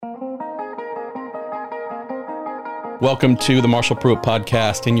Welcome to the Marshall Pruitt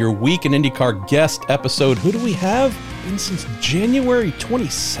Podcast and your Week in IndyCar guest episode. Who do we have? Been since January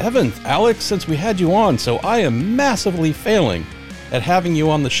 27th, Alex, since we had you on. So I am massively failing at having you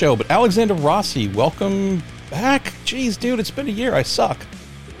on the show. But Alexander Rossi, welcome back. Jeez, dude, it's been a year. I suck.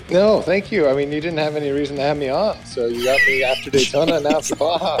 No, thank you. I mean, you didn't have any reason to have me on. So you got me after Daytona, now after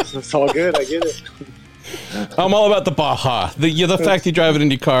Baja. So it's all good. I get it. I'm all about the Baja. The fact you drive an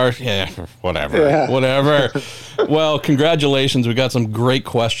IndyCar, whatever. Well, congratulations. We got some great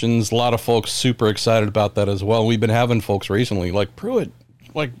questions. A lot of folks super excited about that as well. We've been having folks recently like, Pruitt,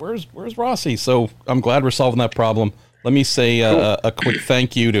 like, where's Rossi? So I'm glad we're solving that problem. Let me say a quick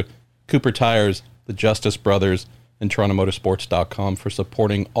thank you to Cooper Tires, the Justice Brothers, and TorontoMotorsports.com for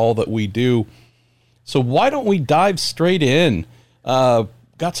supporting all that we do. So why don't we dive straight in? Got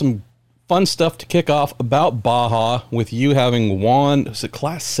some fun stuff to kick off about Baja with you having won. Was it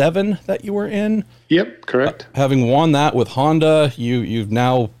Class 7 that you were in? Yep, correct. Having won that with Honda, you've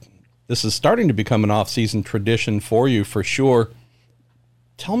now, this is starting to become an off-season tradition for you for sure.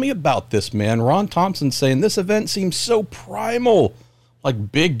 Tell me about this, man. Ron Thompson saying this event seems so primal,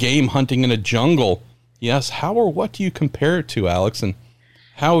 like big game hunting in a jungle. Yes, how or what do you compare it to, Alex? And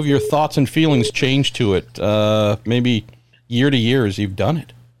how have your thoughts and feelings changed to it, maybe year to year as you've done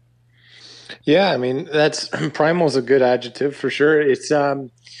it? Yeah, I mean, that's primal is a good adjective for sure. It's a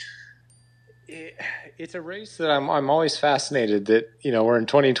race that I'm always fascinated that, you know, we're in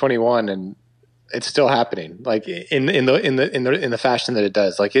 2021 and it's still happening, like in the fashion that it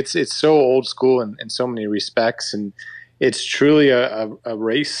does. Like it's so old school in so many respects, and it's truly a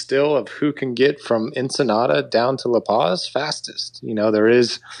race still of who can get from Ensenada down to La Paz fastest. You know, there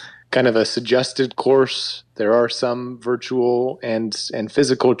is kind of a suggested course. There are some virtual and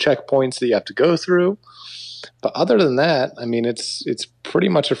physical checkpoints that you have to go through. But other than that, I mean, it's pretty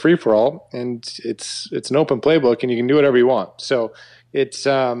much a free for all, and it's an open playbook, and you can do whatever you want. So it's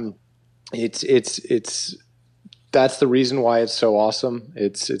that's the reason why it's so awesome.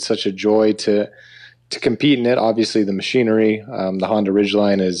 It's such a joy to compete in it. Obviously, the machinery, the Honda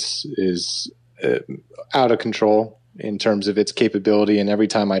Ridgeline is out of control in terms of its capability, and every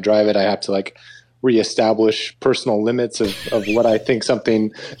time I drive it, I have to like reestablish personal limits of what I think some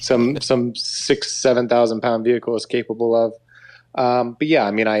 6,000-7,000 pound vehicle is capable of. But yeah,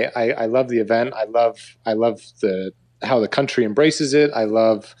 I mean, I love the event. I love how the country embraces it. I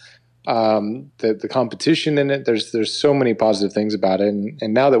love the competition in it. There's so many positive things about it.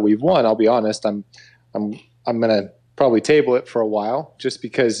 And now that we've won, I'll be honest, I'm gonna probably table it for a while, just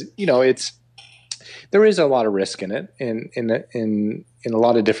because, you know, there is a lot of risk in it, in a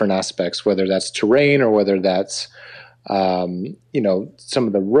lot of different aspects, whether that's terrain or whether that's, you know, some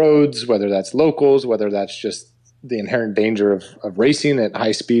of the roads, whether that's locals, whether that's just the inherent danger of racing at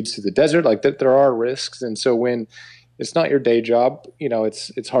high speeds through the desert. Like that, there are risks. And so when it's not your day job, you know,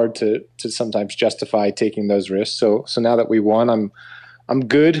 it's hard to sometimes justify taking those risks. So now that we won, I'm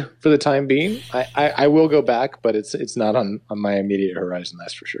good for the time being. I will go back, but it's not on my immediate horizon.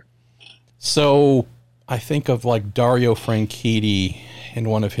 That's for sure. So I think of like Dario Franchitti in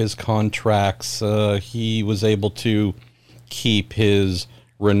one of his contracts. He was able to keep his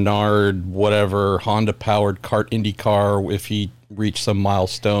Renard, whatever, Honda-powered kart IndyCar if he reached some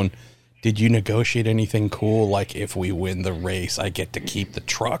milestone. Did you negotiate anything cool? Like, if we win the race, I get to keep the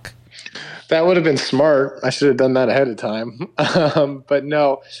truck? That would have been smart. I should have done that ahead of time. But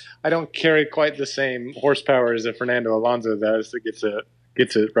no, I don't carry quite the same horsepower as a Fernando Alonso does that gets a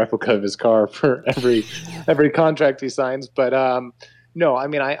replica of his car for every contract he signs. But no, I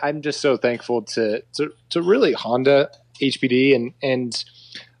mean, I'm just so thankful to really Honda, HPD, and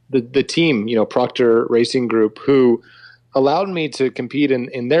the team, you know, Proctor Racing Group, who allowed me to compete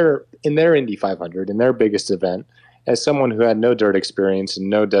in their Indy 500, in their biggest event, as someone who had no dirt experience and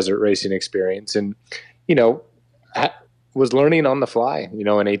no desert racing experience, and, you know, was learning on the fly, you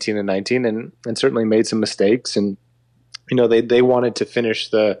know, in 18 and 19, and certainly made some mistakes. And, you know, they wanted to finish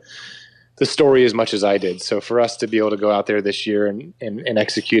the story as much as I did. So for us to be able to go out there this year and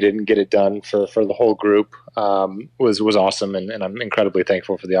execute it and get it done for the whole group was awesome. And I'm incredibly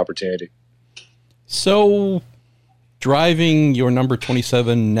thankful for the opportunity. So driving your number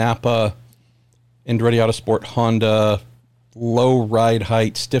 27 Napa Andretti Autosport Honda, low ride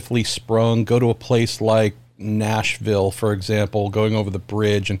height, stiffly sprung, go to a place like Nashville, for example, going over the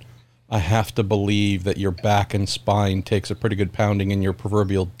bridge, and I have to believe that your back and spine takes a pretty good pounding in your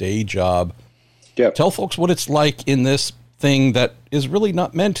proverbial day job. Yep. Tell folks what it's like in this thing that is really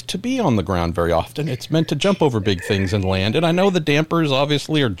not meant to be on the ground very often. It's meant to jump over big things and land. And I know the dampers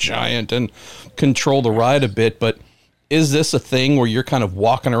obviously are giant and control the ride a bit, but Is this a thing where you're kind of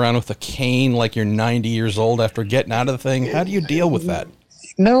walking around with a cane like you're 90 years old after getting out of the thing? How do you deal with that?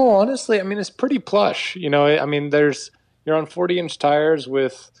 No, honestly, I mean, it's pretty plush. You know, I mean, you're on 40-inch tires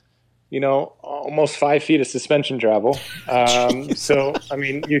with, you know, almost 5 feet of suspension travel. So, I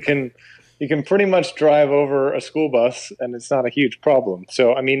mean, you can pretty much drive over a school bus and it's not a huge problem.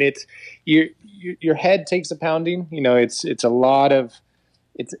 So, I mean, your head takes a pounding. You know, it's a lot of,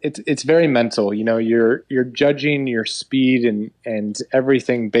 it's very mental. You know, you're judging your speed and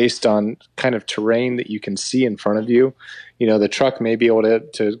everything based on kind of terrain that you can see in front of you. You know, the truck may be able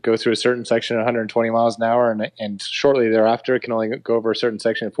to go through a certain section at 120 miles an hour, and shortly thereafter it can only go over a certain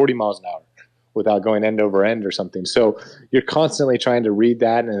section at 40 miles an hour without going end over end or something. So you're constantly trying to read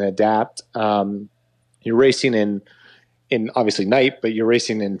that and adapt. You're racing in obviously night, but you're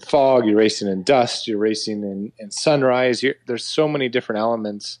racing in fog, you're racing in dust, you're racing in sunrise. There's so many different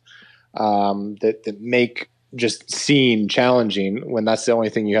elements that make just seeing challenging when that's the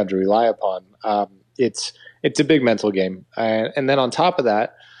only thing you have to rely upon. It's a big mental game. And then on top of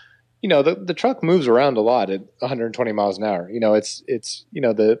that, you know, the truck moves around a lot at 120 miles an hour. You know, it's you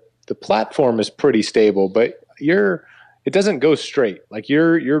know, the platform is pretty stable, but it doesn't go straight. Like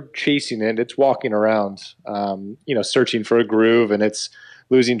you're chasing it. It's walking around, you know, searching for a groove, and it's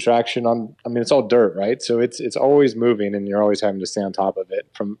losing traction on. I mean, it's all dirt, right? So it's always moving, and you're always having to stay on top of it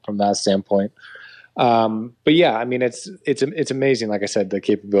from that standpoint. But yeah, I mean, it's amazing. Like I said, the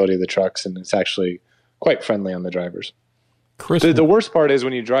capability of the trucks, and it's actually quite friendly on the drivers. Chris, The worst part is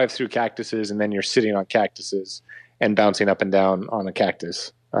when you drive through cactuses and then you're sitting on cactuses and bouncing up and down on a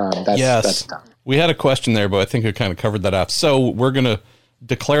cactus. That's tough. We had a question there, but I think we kind of covered that off. So we're going to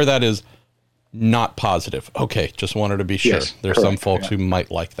declare that as not positive. Okay, just wanted to be sure. Yes, There's correct, some folks who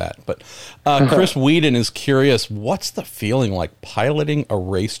might like that. But Chris Whedon is curious, what's the feeling like piloting a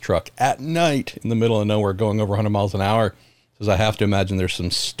race truck at night in the middle of nowhere going over 100 miles an hour? Because I have to imagine there's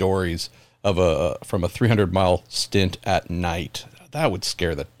some stories of from a 300-mile stint at night. That would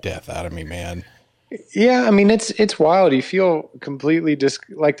scare the death out of me, man. Yeah, I mean, it's wild. You feel completely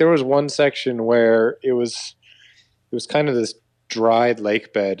like there was one section where it was kind of this dried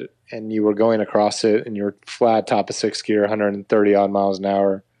lake bed, and you were going across it, and you were flat top of sixth gear, 130 odd miles an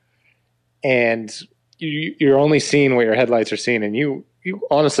hour, and you're only seeing what your headlights are seeing, and you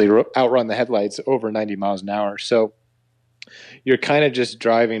honestly outrun the headlights over 90 miles an hour. So you're kind of just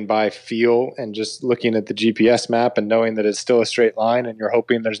driving by feel and just looking at the GPS map and knowing that it's still a straight line, and you're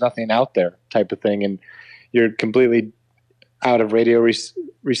hoping there's nothing out there type of thing. And you're completely out of radio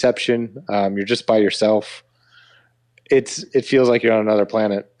reception. You're just by yourself. It feels like you're on another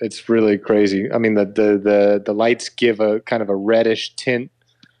planet. It's really crazy. I mean, the lights give a kind of a reddish tint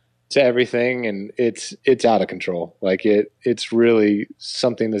to everything, and it's out of control. Like it's really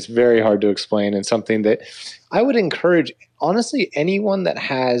something that's very hard to explain, and something that I would encourage, honestly, anyone that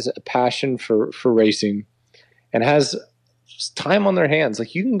has a passion for racing and has time on their hands.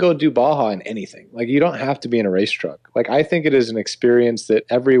 Like, you can go do Baja in anything. Like, you don't have to be in a race truck. Like, I think it is an experience that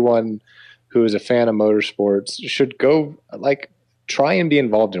everyone who is a fan of motorsports should go, like, try and be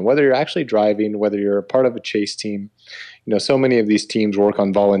involved in, whether you're actually driving, whether you're a part of a chase team. You know, so many of these teams work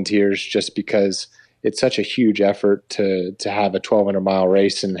on volunteers just because it's such a huge effort to have a 1,200-mile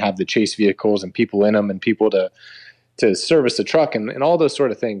race and have the chase vehicles and people in them and people to service the truck and all those sort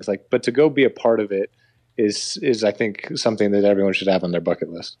of things. Like, but to go be a part of it is I think something that everyone should have on their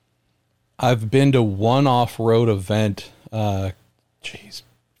bucket list. I've been to one off-road event,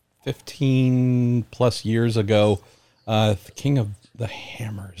 15 plus years ago, the King of the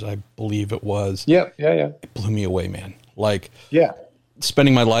Hammers, I believe it was. Yeah. It blew me away, man. Like, yeah,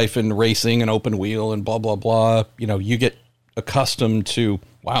 spending my life in racing and open wheel and blah, blah, blah. You know, you get accustomed to,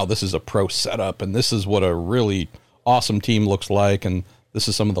 wow, this is a pro setup, and this is what a really awesome team looks like, and this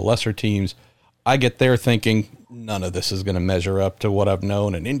is some of the lesser teams. I get there thinking none of this is going to measure up to what I've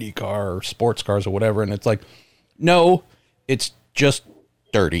known in IndyCar or sports cars or whatever. And it's like, no, it's just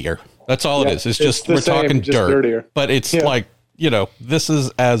dirtier. That's all it is. It's just, we're talking dirt, dirtier. But it's like, you know, this is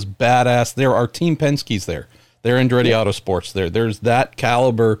as badass. There are Team Penske's there. They're Andretti Autosports there. There's that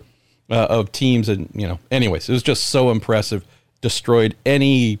caliber of teams. And, you know, anyways, it was just so impressive. Destroyed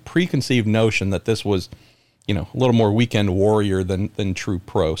any preconceived notion that this was, you know, a little more weekend warrior than true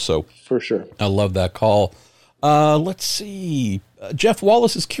pro. So for sure, I love that call. Let's see. Jeff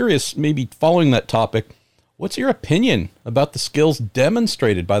Wallace is curious, maybe following that topic, what's your opinion about the skills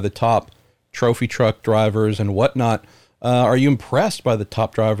demonstrated by the top trophy truck drivers and whatnot? Are you impressed by the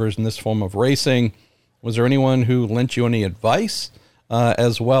top drivers in this form of racing? Was there anyone who lent you any advice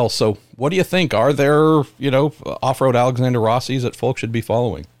as well? So what do you think? Are there, you know, off-road Alexander Rossi's that folks should be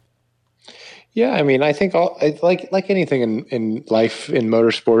following? Yeah, I mean, I think like anything in life, in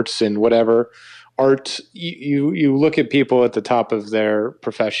motorsports and whatever art, you look at people at the top of their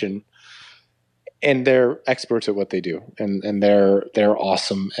profession, and they're experts at what they do, and they're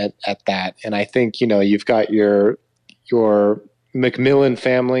awesome at that. And I think you've got your McMillan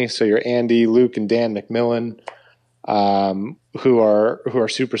family, so your Andy, Luke, and Dan McMillan, who are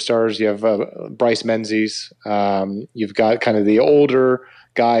superstars. You have Bryce Menzies. You've got kind of the older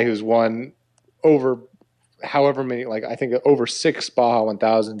guy who's won over however many, like I think over 6 Baja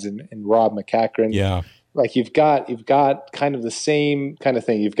 1000s, and Rob McCachran. Yeah. Like you've got kind of the same kind of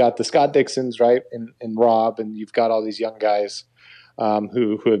thing. You've got the Scott Dixons, right, and Rob, and you've got all these young guys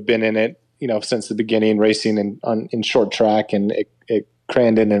who have been in it, since the beginning, racing in short track and at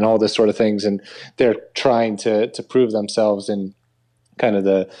Crandon and all this sort of things, and they're trying to prove themselves in kind of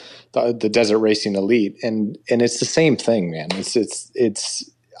the desert racing elite, and it's the same thing, man. It's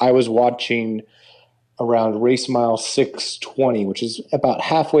I was watching around race mile 620, which is about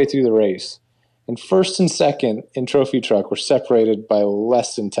halfway through the race, and first and second in trophy truck were separated by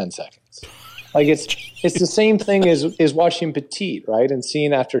less than 10 seconds. Like it's the same thing as watching Petit, right? And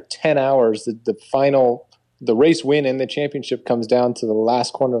seeing after 10 hours the race win and the championship comes down to the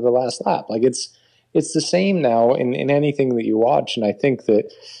last corner of the last lap. Like it's the same now in anything that you watch. And I think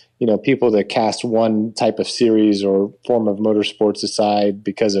that, people that cast one type of series or form of motorsports aside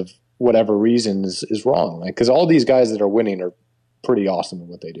because of whatever reason is wrong. Like, because all these guys that are winning are pretty awesome at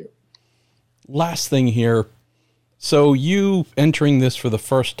what they do. Last thing here. So you entering this for the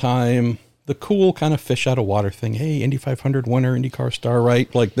first time, the cool kind of fish out of water thing. Hey, Indy 500 winner, IndyCar star,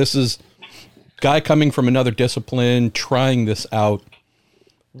 right? Like this is guy coming from another discipline, trying this out.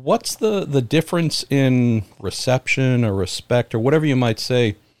 What's the difference in reception or respect or whatever you might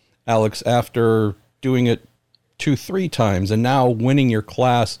say, Alex, after doing it 2-3 times and now winning your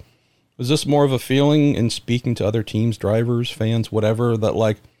class? Was this more of a feeling in speaking to other teams, drivers, fans, whatever, that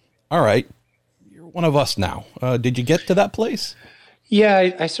like, all right, you're one of us now? Did you get to that place?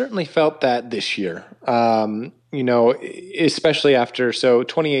 Yeah, I certainly felt that this year. Especially after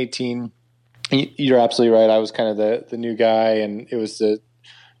 2018. You're absolutely right. I was kind of the new guy, and it was the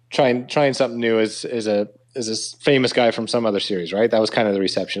trying something new as a famous guy from some other series, right? That was kind of the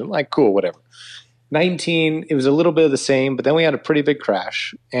reception. Like, cool, whatever. 19, it was a little bit of the same, but then we had a pretty big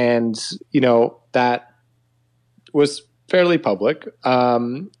crash, and that was fairly public.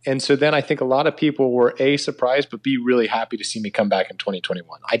 And so then I think a lot of people were surprised, but really happy to see me come back in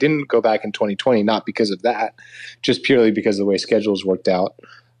 2021. I didn't go back in 2020, not because of that, just purely because of the way schedules worked out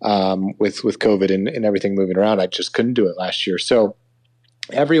with COVID and everything moving around. I just couldn't do it last year. So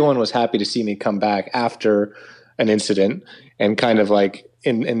everyone was happy to see me come back after an incident and kind of like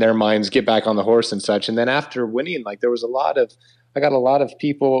in their minds get back on the horse and such. And then after winning, like I got a lot of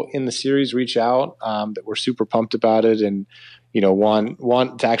people in the series reach out that were super pumped about it, and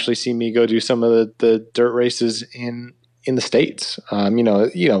want to actually see me go do some of the dirt races in the States.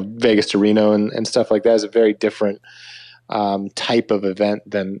 Vegas to Reno and stuff like that is a very different type of event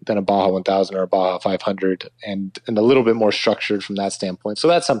than a Baja 1000 or a Baja 500, and a little bit more structured from that standpoint. So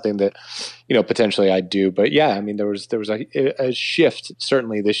that's something that potentially I'd do. But yeah, I mean there was a shift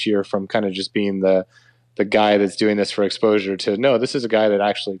certainly this year from kind of just being the guy that's doing this for exposure to no, this is a guy that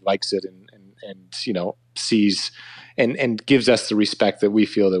actually likes it and sees and gives us the respect that we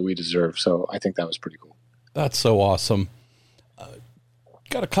feel that we deserve. So I think that was pretty cool. That's so awesome.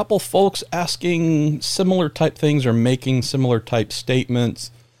 Got a couple folks asking similar type things or making similar type statements.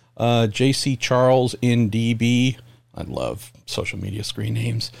 JC Charles in DB, I love social media screen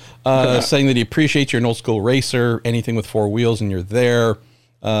names, saying that he appreciates you're an old school racer, anything with 4 wheels and you're there.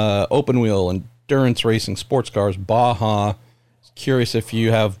 Open wheel, endurance racing, sports cars, Baja. Curious if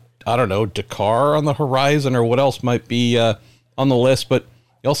you have, I don't know, Dakar on the horizon or what else might be on the list. But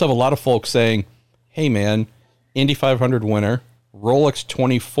you also have a lot of folks saying, hey man, Indy 500 winner, Rolex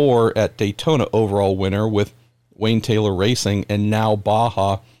 24 at Daytona overall winner with Wayne Taylor Racing, and now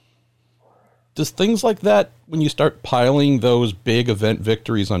Baja. Does things like that, when you start piling those big event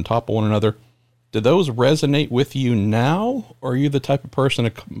victories on top of one another, do those resonate with you now? Or are you the type of person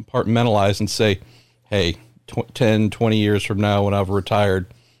to compartmentalize and say, hey, 10, 20 years from now when I've retired,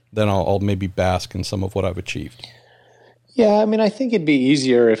 then I'll maybe bask in some of what I've achieved? Yeah, I mean, I think it'd be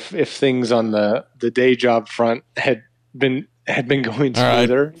easier if things on the day job front had been going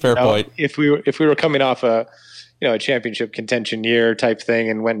smoother. Right, fair point. If we were coming off a championship contention year type thing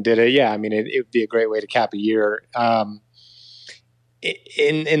and went and did it, yeah, I mean, it would be a great way to cap a year.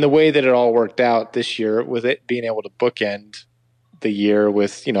 In the way that it all worked out this year, with it being able to bookend the year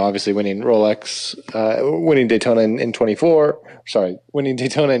with, obviously winning winning Daytona in 24, winning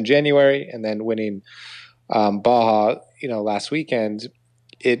Daytona in January, and then winning Baja, last weekend.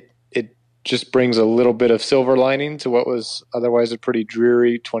 It just brings a little bit of silver lining to what was otherwise a pretty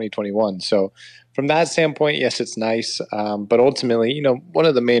dreary 2021. So from that standpoint, yes, it's nice. But ultimately, one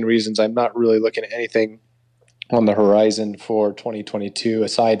of the main reasons I'm not really looking at anything on the horizon for 2022,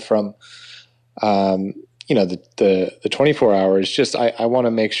 aside from, the 24 hours, just I want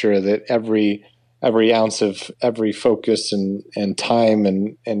to make sure that every ounce of every focus and time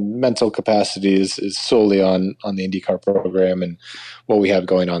and mental capacity is solely on the IndyCar program and what we have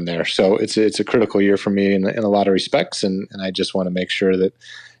going on there. So it's a critical year for me in a lot of respects. And I just want to make sure that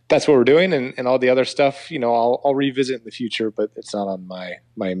that's what we're doing, and all the other stuff, I'll revisit in the future, but it's not on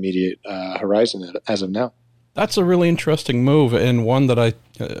my immediate horizon as of now. That's a really interesting move, and one that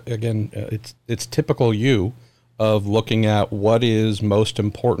it's typical you of looking at what is most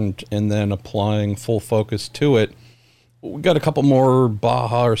important and then applying full focus to it. We've got a couple more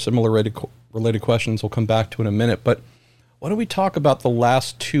Baja or similar related questions we'll come back to in a minute, but why don't we talk about the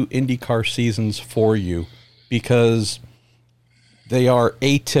last 2 IndyCar seasons for you? Because they are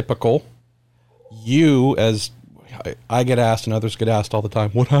atypical. You, as I get asked and others get asked all the time,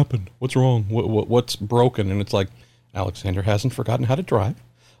 what happened? What's wrong? What's broken? And it's like, Alexander hasn't forgotten how to drive.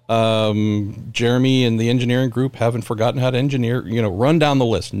 Jeremy and the engineering group haven't forgotten how to engineer, run down the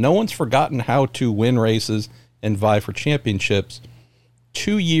list. No one's forgotten how to win races and vie for championships.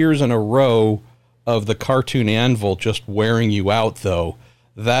 2 years in a row of the cartoon anvil just wearing you out, though,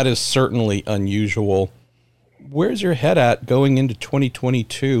 that is certainly unusual. Where's your head at going into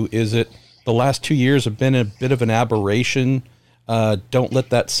 2022? Is it the last 2 years have been a bit of an aberration? Don't let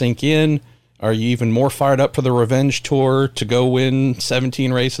that sink in. Are you even more fired up for the revenge tour to go win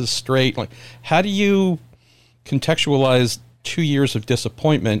 17 races straight? Like, how do you contextualize 2 years of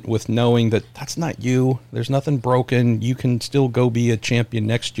disappointment with knowing that that's not you? There's nothing broken. You can still go be a champion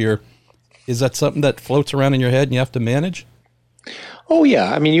next year. Is that something that floats around in your head and you have to manage? Oh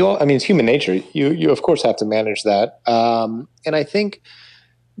yeah. It's human nature. You of course have to manage that. And I think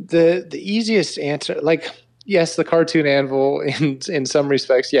the easiest answer, yes, the cartoon anvil in some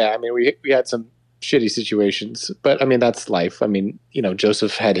respects. Yeah. We had some shitty situations, but that's life.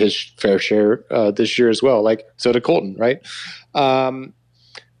 Joseph had his fair share this year as well. So did Colton. Right.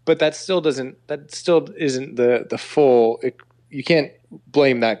 But that still isn't the full, you can't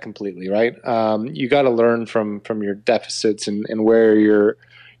blame that completely. Right. You got to learn from your deficits and where you're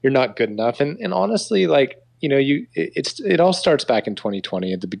not good enough. And honestly, it all starts back in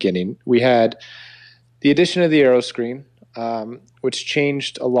 2020 at the beginning. We had the addition of the aero screen, which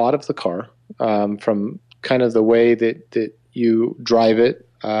changed a lot of the car, from kind of the way that you drive it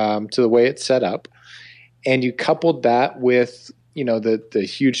to the way it's set up. And you coupled that with, the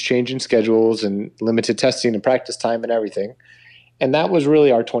huge change in schedules and limited testing and practice time and everything. And that was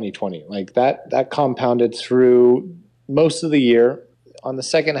really our 2020. That compounded through most of the year. On the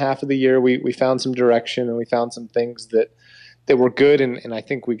second half of the year, we found some direction and we found some things that were good. And I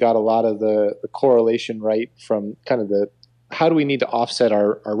think we got a lot of the correlation right from kind of how do we need to offset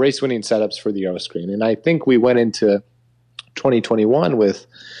our race winning setups for the aero screen. And I think we went into 2021 with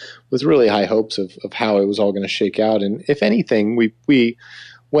really high hopes of how it was all going to shake out. And if anything, we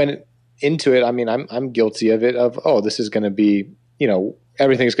went into it. I'm guilty of it, this is going to be,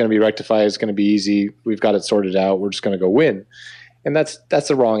 everything's going to be rectified. It's going to be easy. We've got it sorted out. We're just going to go win. And that's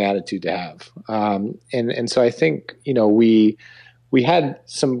the wrong attitude to have. And so I think, we had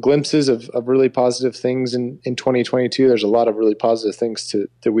some glimpses of really positive things in 2022. There's a lot of really positive things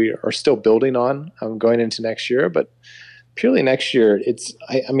that we are still building on going into next year. But purely next year,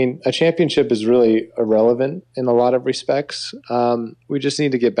 a championship is really irrelevant in a lot of respects. We just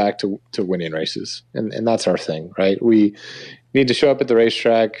need to get back to winning races. And that's our thing, right? We need to show up at the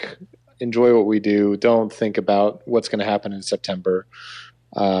racetrack, enjoy what we do. Don't think about what's going to happen in September.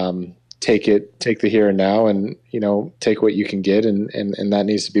 Take the here and now, and take what you can get, and that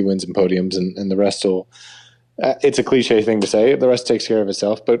needs to be wins and podiums, and the rest will. It's a cliche thing to say. The rest takes care of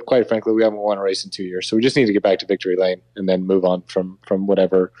itself. But quite frankly, we haven't won a race in 2 years, so we just need to get back to victory lane and then move on from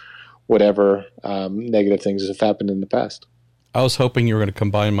whatever negative things have happened in the past. I was hoping you were going to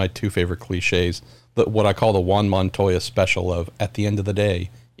combine my two favorite cliches, what I call the Juan Montoya special of "at the end of the day,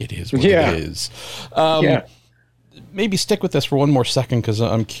 it is what it is." Maybe stick with this for one more second, because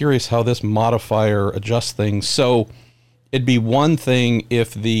I'm curious how this modifier adjusts things. So it'd be one thing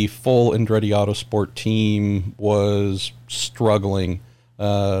if the full Andretti Autosport team was struggling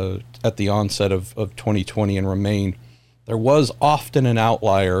at the onset of 2020 and remained. There was often an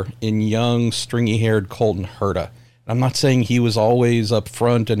outlier in young, stringy-haired Colton Herta. I'm not saying he was always up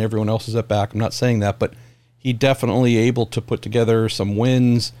front and everyone else is at back. I'm not saying that, but he definitely able to put together some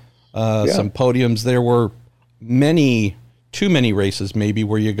wins, some podiums. There were too many races maybe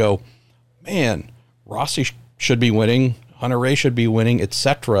where you go, man, Rossi should be winning, Hunter Ray should be winning,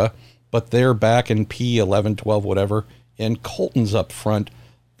 etc. But they're back in P11, 12, whatever, and Colton's up front.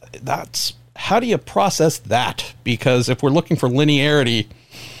 How do you process that? Because if we're looking for linearity,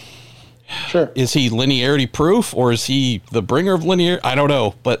 sure, is he linearity proof or is he the bringer of linear? I don't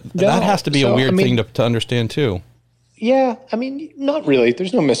know, but that has to be a weird thing to understand too. Yeah, I mean, not really.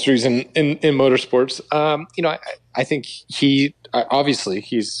 There's no mysteries in motorsports. I think obviously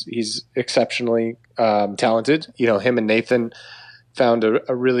he's exceptionally talented. Him and Nathan found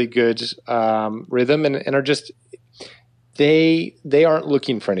a really good rhythm and are just they aren't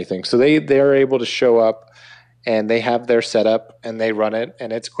looking for anything, so they are able to show up and they have their setup and they run it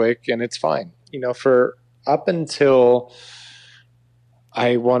and it's quick and it's fine. For up until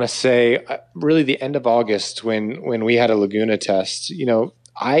I want to say really the end of August when we had a Laguna test,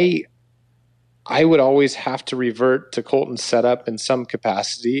 I would always have to revert to Colton's setup in some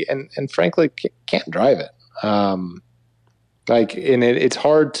capacity and frankly can't drive it. It's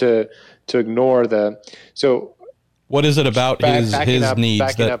hard to ignore so what is it about his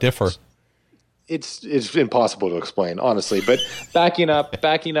needs that differ? It's impossible to explain, honestly, but backing up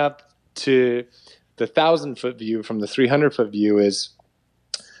to the 1,000-foot view from the 300-foot view is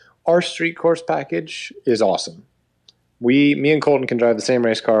our street course package is awesome. Me and Colton can drive the same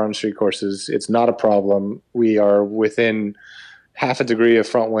race car on street courses. It's not a problem. We are within half a degree of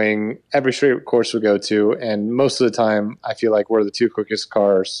front wing every street course we go to, and most of the time I feel like we're the two quickest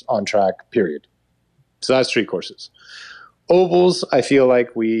cars on track, period. So that's street courses. Ovals, I feel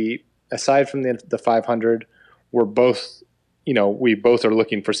like we, aside from the 500, we both are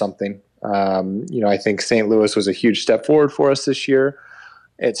looking for something. I think St. Louis was a huge step forward for us this year.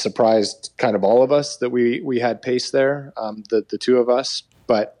 It surprised kind of all of us that we had pace there, the two of us.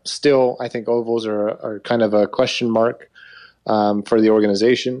 But still, I think ovals are kind of a question mark for the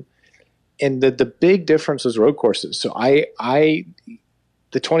organization. And the big difference was road courses. So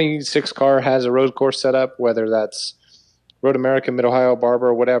the 26 car has a road course setup, whether that's Road America, Mid-Ohio,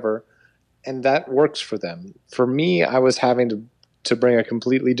 Barber, whatever, and that works for them. For me, I was having to bring a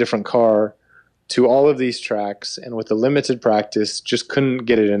completely different car to all of these tracks, and with the limited practice, just couldn't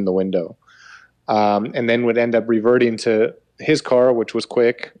get it in the window. And then would end up reverting to his car, which was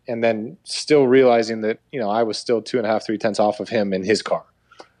quick, and then still realizing that, I was still 2.5, 3 tenths off of him in his car.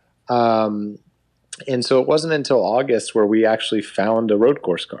 And so it wasn't until August where we actually found a road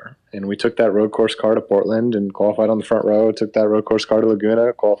course car, and we took that road course car to Portland and qualified on the front row, took that road course car to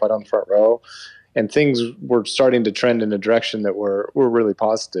Laguna, qualified on the front row, and things were starting to trend in a direction that were really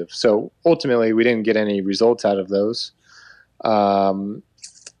positive. So ultimately we didn't get any results out of those. And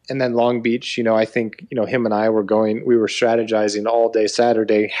then Long Beach, I think, him and I we were strategizing all day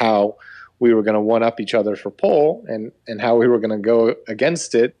Saturday how we were going to one up each other for pole and how we were going to go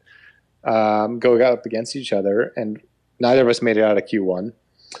against it. Go up against each other, and neither of us made it out of Q1.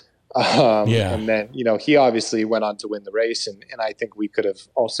 And then, he obviously went on to win the race, and I think we could have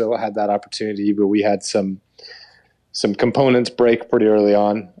also had that opportunity, but we had some components break pretty early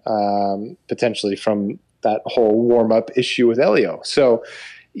on, potentially from that whole warm-up issue with Elio. So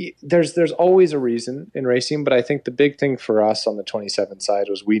there's always a reason in racing, but I think the big thing for us on the 27 side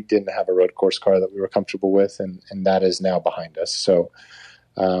was we didn't have a road course car that we were comfortable with, and that is now behind us. So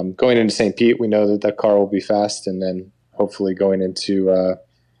going into St. Pete, we know that car will be fast, and then hopefully going into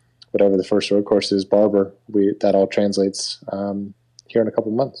whatever the first road course is, Barber, that all translates here in a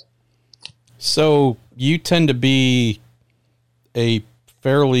couple of months. So you tend to be a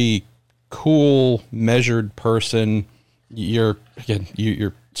fairly cool, measured person. You're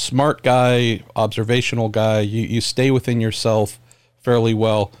smart guy, observational guy. You stay within yourself fairly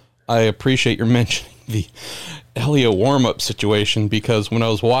well. I appreciate your mentioning the Elio warm-up situation, because when I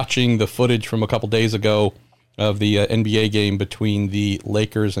was watching the footage from a couple days ago of the NBA game between the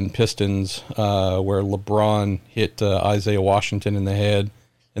Lakers and Pistons, where LeBron hit Isaiah Washington in the head,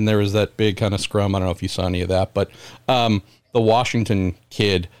 and there was that big kind of scrum. I don't know if you saw any of that, but the Washington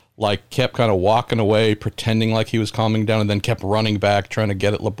kid kept kind of walking away, pretending like he was calming down, and then kept running back, trying to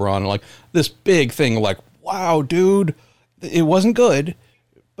get at LeBron. This big thing, wow, dude, it wasn't good,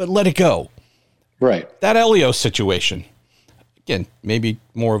 but let it go. Right. That Elio situation, again, maybe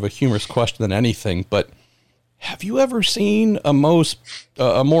more of a humorous question than anything, but have you ever seen a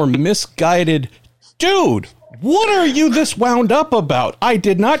more misguided, dude, what are you this wound up about? I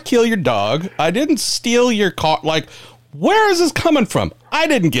did not kill your dog. I didn't steal your car. Where is this coming from? I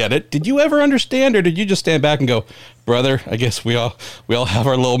didn't get it. Did you ever understand, or did you just stand back and go, brother, I guess we all have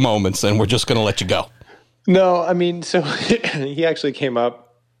our little moments, and we're just going to let you go? No, I mean, so he actually came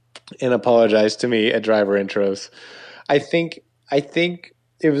up and apologized to me at driver intros. I think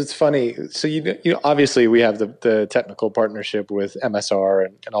it was funny. So, you know, obviously we have the technical partnership with MSR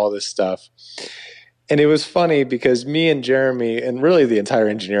and all this stuff. And it was funny because me and Jeremy and really the entire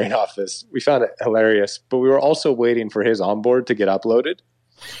engineering office, we found it hilarious, but we were also waiting for his onboard to get uploaded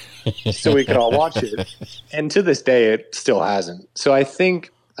so we could all watch it. And to this day, it still hasn't. So I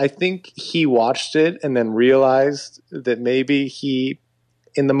think he watched it and then realized that maybe he,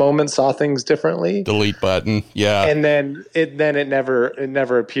 in the moment, saw things differently. Delete button, yeah. And then it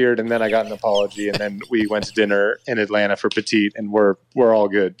never appeared. And then I got an apology, and then we went to dinner in Atlanta for Petite, and we're all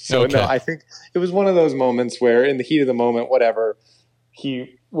good. So okay. No, I think it was one of those moments where, in the heat of the moment, whatever,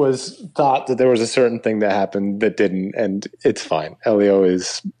 he thought that there was a certain thing that happened that didn't, and it's fine. Elio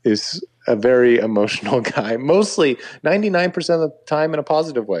is a very emotional guy, mostly 99% of the time in a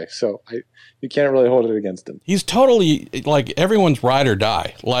positive way. So you can't really hold it against him. He's totally like everyone's ride or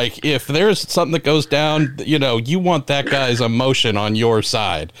die. Like if there's something that goes down, you know, you want that guy's emotion on your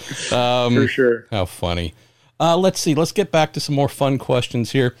side. For sure. How funny. Let's see. Let's get back to some more fun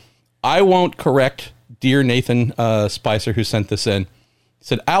questions here. I won't correct dear Nathan Spicer, who sent this in. He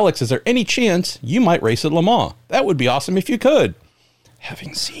said, Alex, is there any chance you might race at Le Mans? That would be awesome if you could.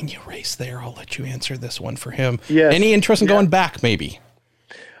 Having seen you race there, I'll let you answer this one for him. Yes. Any interest in going back, maybe?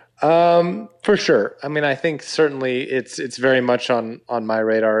 For sure. I mean, I think certainly it's very much on my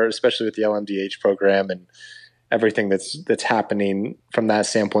radar, especially with the LMDH program and everything that's happening from that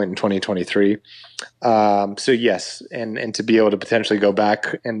standpoint in 2023. So yes, and to be able to potentially go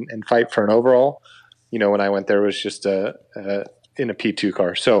back and fight for an overall, you know, when I went there, it was just in a P2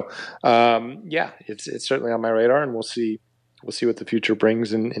 car. So yeah, it's certainly on my radar, and we'll see what the future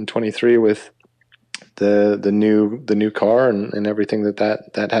brings in 23 with the new car and everything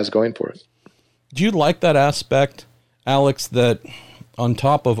that has going for it. Do you like that aspect, Alex, that on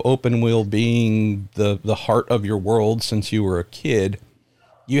top of open wheel being the heart of your world since you were a kid,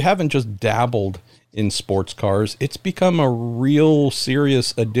 you haven't just dabbled in sports cars. It's become a real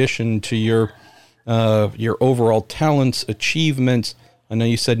serious addition to your overall talents, achievements. I know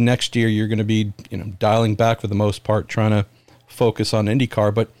you said next year you're going to be, you know, dialing back for the most part, trying to focus on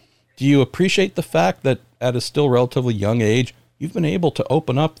IndyCar, but do you appreciate the fact that at a still relatively young age, you've been able to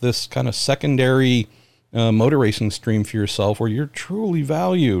open up this kind of secondary motor racing stream for yourself where you're truly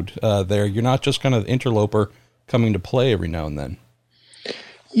valued there? You're not just kind of the interloper coming to play every now and then.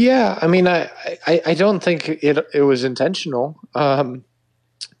 Yeah. I mean, I don't think it was intentional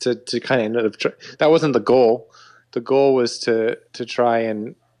to kind of, that wasn't the goal. The goal was to try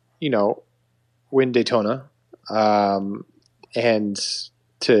and, you know, win Daytona and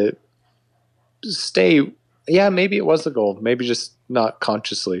to stay. Yeah, maybe it was the goal. Maybe just not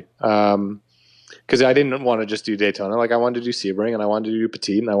consciously. Because I didn't want to just do Daytona. Like I wanted to do Sebring, and I wanted to do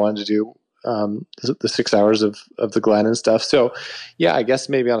Petite, and I wanted to do the 6 hours of the Glen and stuff. So yeah, I guess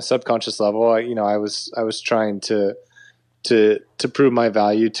maybe on a subconscious level, I was trying to prove my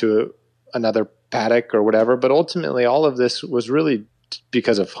value to another paddock or whatever. But ultimately, all of this was really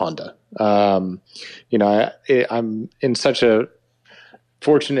because of Honda. You know, I'm in such a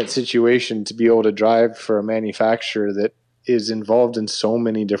fortunate situation to be able to drive for a manufacturer that is involved in so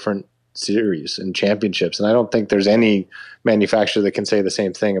many different series and championships. And I don't think there's any manufacturer that can say the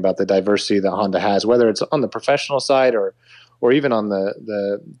same thing about the diversity that Honda has, whether it's on the professional side or even on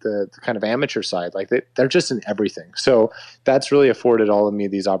the kind of amateur side. Like they're just in everything. So that's really afforded all of me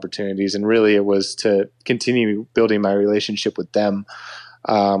these opportunities. And really it was to continue building my relationship with them,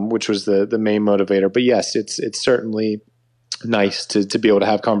 which was the main motivator. But yes, it's certainly nice to be able to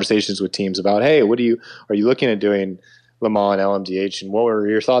have conversations with teams about, hey, are you looking at doing Le Mans and LMDH, and what were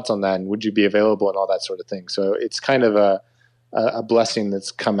your thoughts on that, and would you be available, and all that sort of thing. So it's kind of a blessing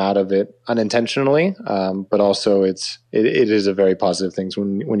that's come out of it unintentionally, but also it is a very positive thing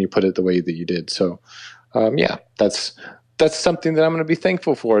when you put it the way that you did. So yeah, that's something that I'm going to be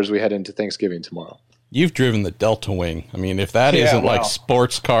thankful for as we head into Thanksgiving tomorrow. You've driven the Delta Wing. I mean, if that isn't like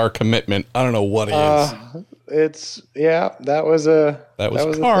sports car commitment, I don't know what is. That was a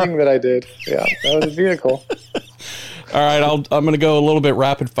thing that I did. Yeah, that was a vehicle. All right, I'm going to go a little bit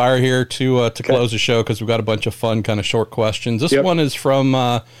rapid fire here to close the show because we've got a bunch of fun kind of short questions. This one is from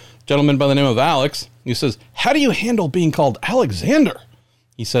a gentleman by the name of Alex. He says, how do you handle being called Alexander?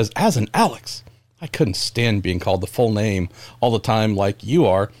 He says, as an Alex, I couldn't stand being called the full name all the time like you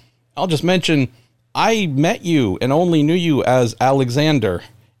are. I'll just mention, I met you and only knew you as Alexander.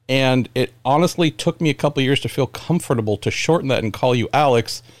 And it honestly took me a couple years to feel comfortable to shorten that and call you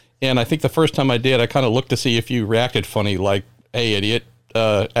Alex. And I think the first time I did, I kind of looked to see if you reacted funny, like, hey, idiot,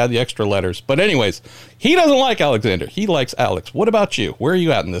 add the extra letters. But anyways, he doesn't like Alexander. He likes Alex. What about you? Where are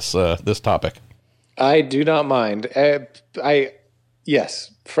you at in this topic? I do not mind.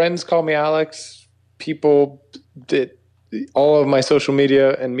 Yes, friends call me Alex. People did. All of my social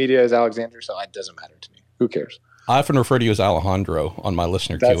media and media is Alexander, so it doesn't matter to me. Who cares? I often refer to you as Alejandro on my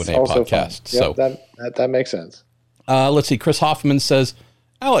listener Q&A podcast. Yep, so that makes sense. Let's see. Chris Hoffman says,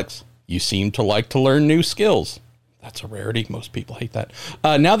 Alex, you seem to like to learn new skills. That's a rarity. Most people hate that.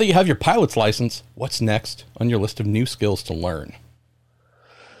 Now that you have your pilot's license, what's next on your list of new skills to learn?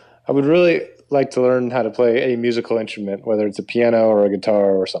 I would really like to learn how to play a musical instrument, whether it's a piano or a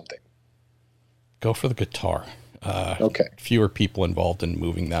guitar or something. Go for the guitar. Okay. Fewer people involved in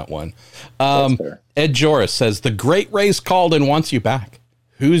moving that one. Ed Joris says, the great race called and wants you back.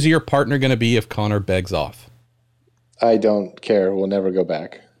 Who's your partner going to be if Connor begs off? I don't care. We'll never go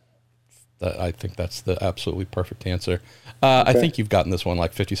back. I think that's the absolutely perfect answer. I think you've gotten this one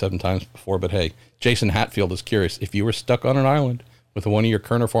like 57 times before, but hey, Jason Hatfield is curious. If you were stuck on an island with one of your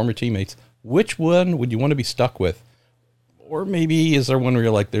current or former teammates, which one would you want to be stuck with? Or maybe is there one where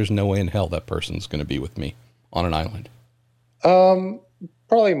you're like, there's no way in hell that person's going to be with me on an island?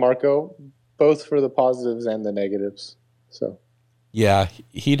 Probably Marco, both for the positives and the negatives. So, yeah,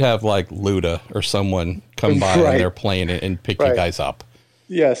 he'd have like Luda or someone come by and they're playing it and pick you guys up.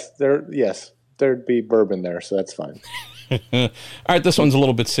 Yes, there'd be bourbon there, so that's fine. All right, this one's a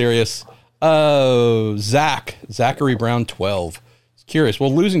little bit serious. Zachary Brown 12. Curious,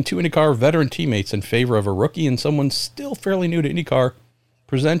 will losing two IndyCar veteran teammates in favor of a rookie and someone still fairly new to IndyCar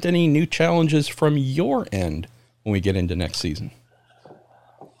present any new challenges from your end when we get into next season?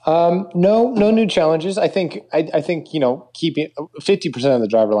 No new challenges. I think keeping 50% of the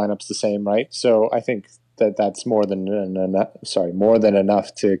driver lineup's the same, right? So I think that's more than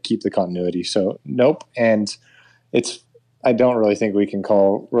enough to keep the continuity. So nope. And I don't really think we can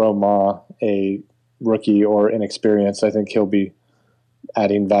call Roma a rookie or inexperienced. I think he'll be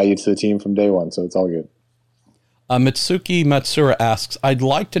adding value to the team from day one. So it's all good. Mitsuki Matsura asks, I'd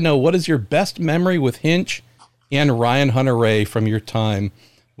like to know, what is your best memory with Hinch and Ryan Hunter-Reay from your time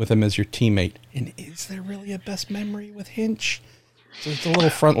with him as your teammate? And is there really a best memory with Hinch? So it's a little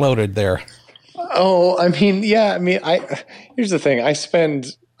front loaded there. Oh, here's the thing. I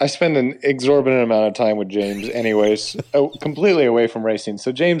spend an exorbitant amount of time with James anyways, completely away from racing.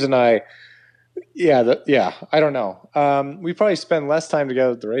 So James and I, I don't know. We probably spend less time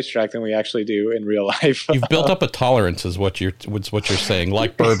together at the racetrack than we actually do in real life. You've built up a tolerance is what you're saying,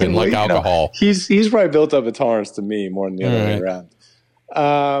 like bourbon, like alcohol. He's probably built up a tolerance to me more than the other way around.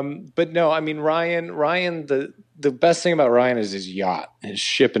 But no, I mean, Ryan, the best thing about Ryan is his yacht, his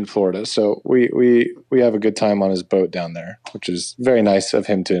ship in Florida. So we have a good time on his boat down there, which is very nice of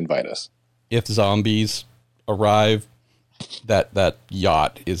him to invite us. If zombies arrive, that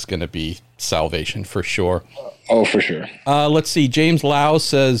yacht is going to be salvation for sure. Oh, for sure. Let's see. James Lau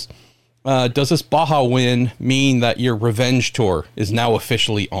says, does this Baja win mean that your revenge tour is now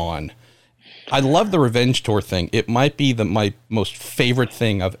officially on? I love the revenge tour thing. It might be my most favorite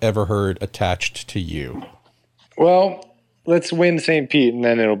thing I've ever heard attached to you. Well, let's win St. Pete and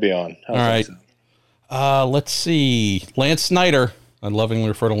then it'll be on. All right. Let's see. Lance Snyder, I lovingly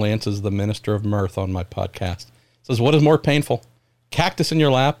refer to Lance as the minister of mirth on my podcast, says, what is more painful, cactus in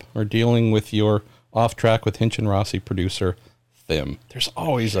your lap or dealing with your off track with Hinch and Rossi producer Thim? There's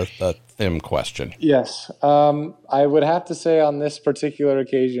always a Thim question. Yes. I would have to say on this particular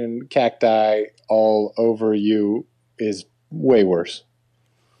occasion, cacti all over you is way worse.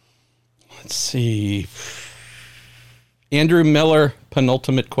 Let's see. Andrew Miller,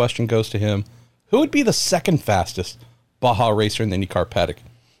 penultimate question goes to him. Who would be the second fastest Baja racer in the IndyCar paddock?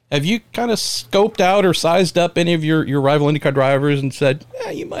 Have you kind of scoped out or sized up any of your rival IndyCar drivers and said,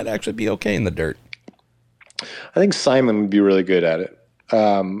 you might actually be okay in the dirt? I think Simon would be really good at it.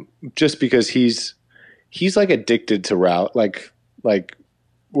 Just because he's like addicted to route, like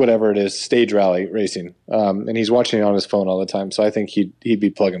whatever it is, stage rally racing. And he's watching it on his phone all the time. So I think he'd be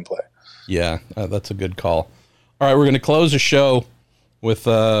plug and play. Yeah, that's a good call. All right, we're going to close the show with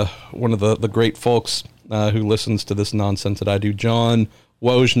one of the great folks who listens to this nonsense that I do, John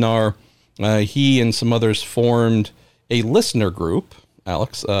Wojnar. He and some others formed a listener group,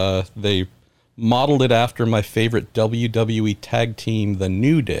 Alex. They modeled it after my favorite WWE tag team, The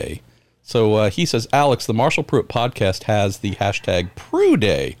New Day. So he says, Alex, the Marshall Pruitt podcast has the hashtag Prue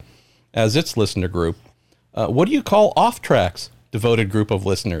Day as its listener group. What do you call off-track's devoted group of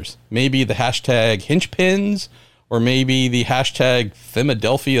listeners? Maybe the hashtag Hinch Pins or maybe the hashtag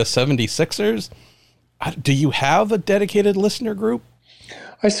Philadelphia 76ers. Do you have a dedicated listener group?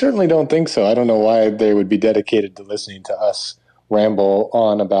 I certainly don't think so. I don't know why they would be dedicated to listening to us ramble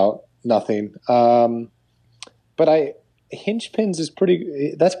on about nothing. But Hinge Pins is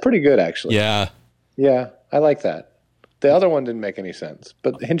that's pretty good, actually. Yeah. Yeah, I like that. The other one didn't make any sense,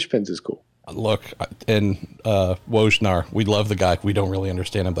 but Hinge Pins is cool. Look, and Wojnar, we love the guy. We don't really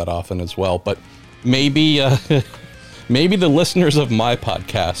understand him that often as well, but maybe maybe the listeners of my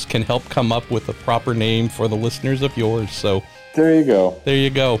podcast can help come up with a proper name for the listeners of yours. So there you go. There you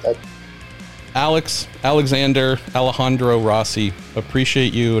go. Alejandro Rossi,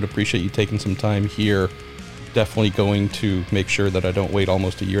 appreciate you and appreciate you taking some time here. Definitely going to make sure that I don't wait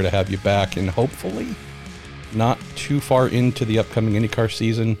almost a year to have you back, and hopefully not too far into the upcoming IndyCar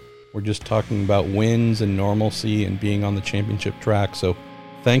season. We're just talking about wins and normalcy and being on the championship track. So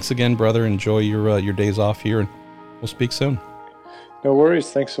thanks again, brother. Enjoy your days off here, and we'll speak soon. No worries.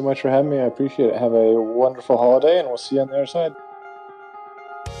 Thanks so much for having me. I appreciate it. Have a wonderful holiday, and we'll see you on the other side.